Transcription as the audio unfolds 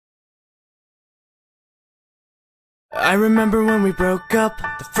I remember when we broke up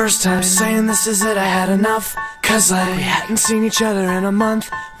the first time, saying this is it, I had enough. Cause like we hadn't seen each other in a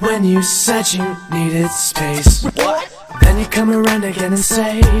month. When you said you needed space, what? Then you come around again and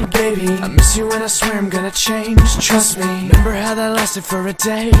say, baby, I miss you and I swear I'm gonna change. Trust me, remember how that lasted for a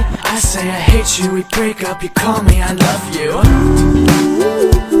day? I say I hate you, we break up, you call me I love you.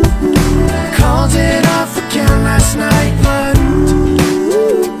 Called it off again last night, but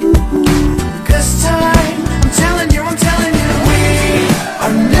this time I'm telling you, we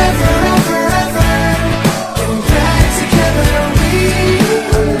are never ever ever getting back together. We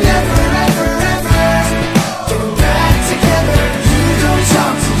are never ever ever getting back together. You don't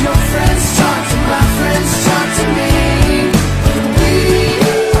talk to your friends, talk to my friends, talk to me. We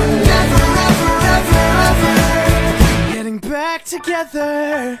are never ever ever ever getting back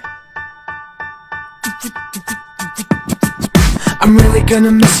together. I'm really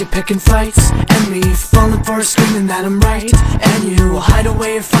gonna miss you picking fights, and me falling for her screaming that I'm right, and you will hide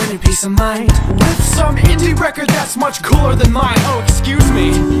away and find your peace of mind with some indie record that's much cooler than mine. Oh, excuse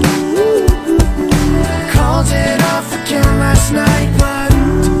me. Called it off again last night, but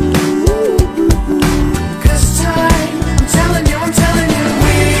this time I'm telling you,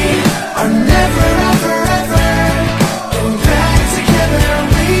 we are never ever ever getting back together.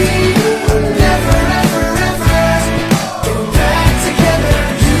 We are never ever ever getting back together.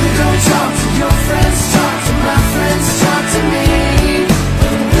 You don't talk to your friends, talk to my friends, talk to me.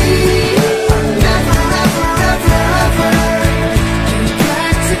 We are never ever ever ever getting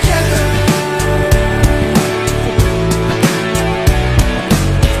back together.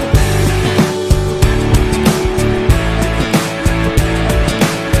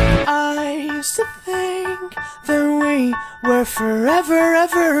 I used to think that we were forever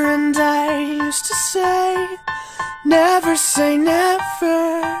ever, and I used to say never say never.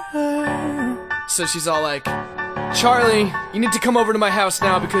 So she's all like, Charlie, you need to come over to my house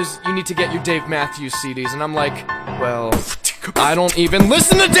now because you need to get your Dave Matthews CDs. And I'm like, well, I don't even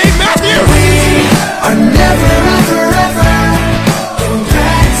listen to Dave Matthews! We are never ever ever getting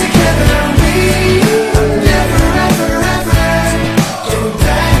back together. We are never ever ever getting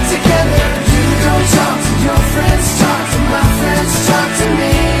back together. You don't talk to your friends, talk to my friends, talk to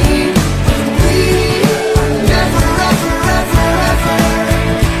me. We are never ever ever ever.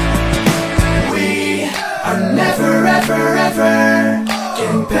 We are never ever ever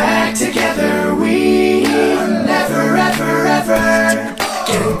getting back together. We are never ever ever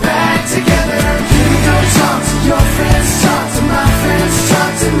getting back together. You don't talk to your friends, talk to my friends,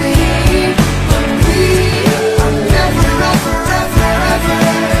 talk to me. We are never ever ever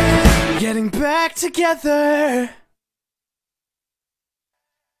ever getting back together.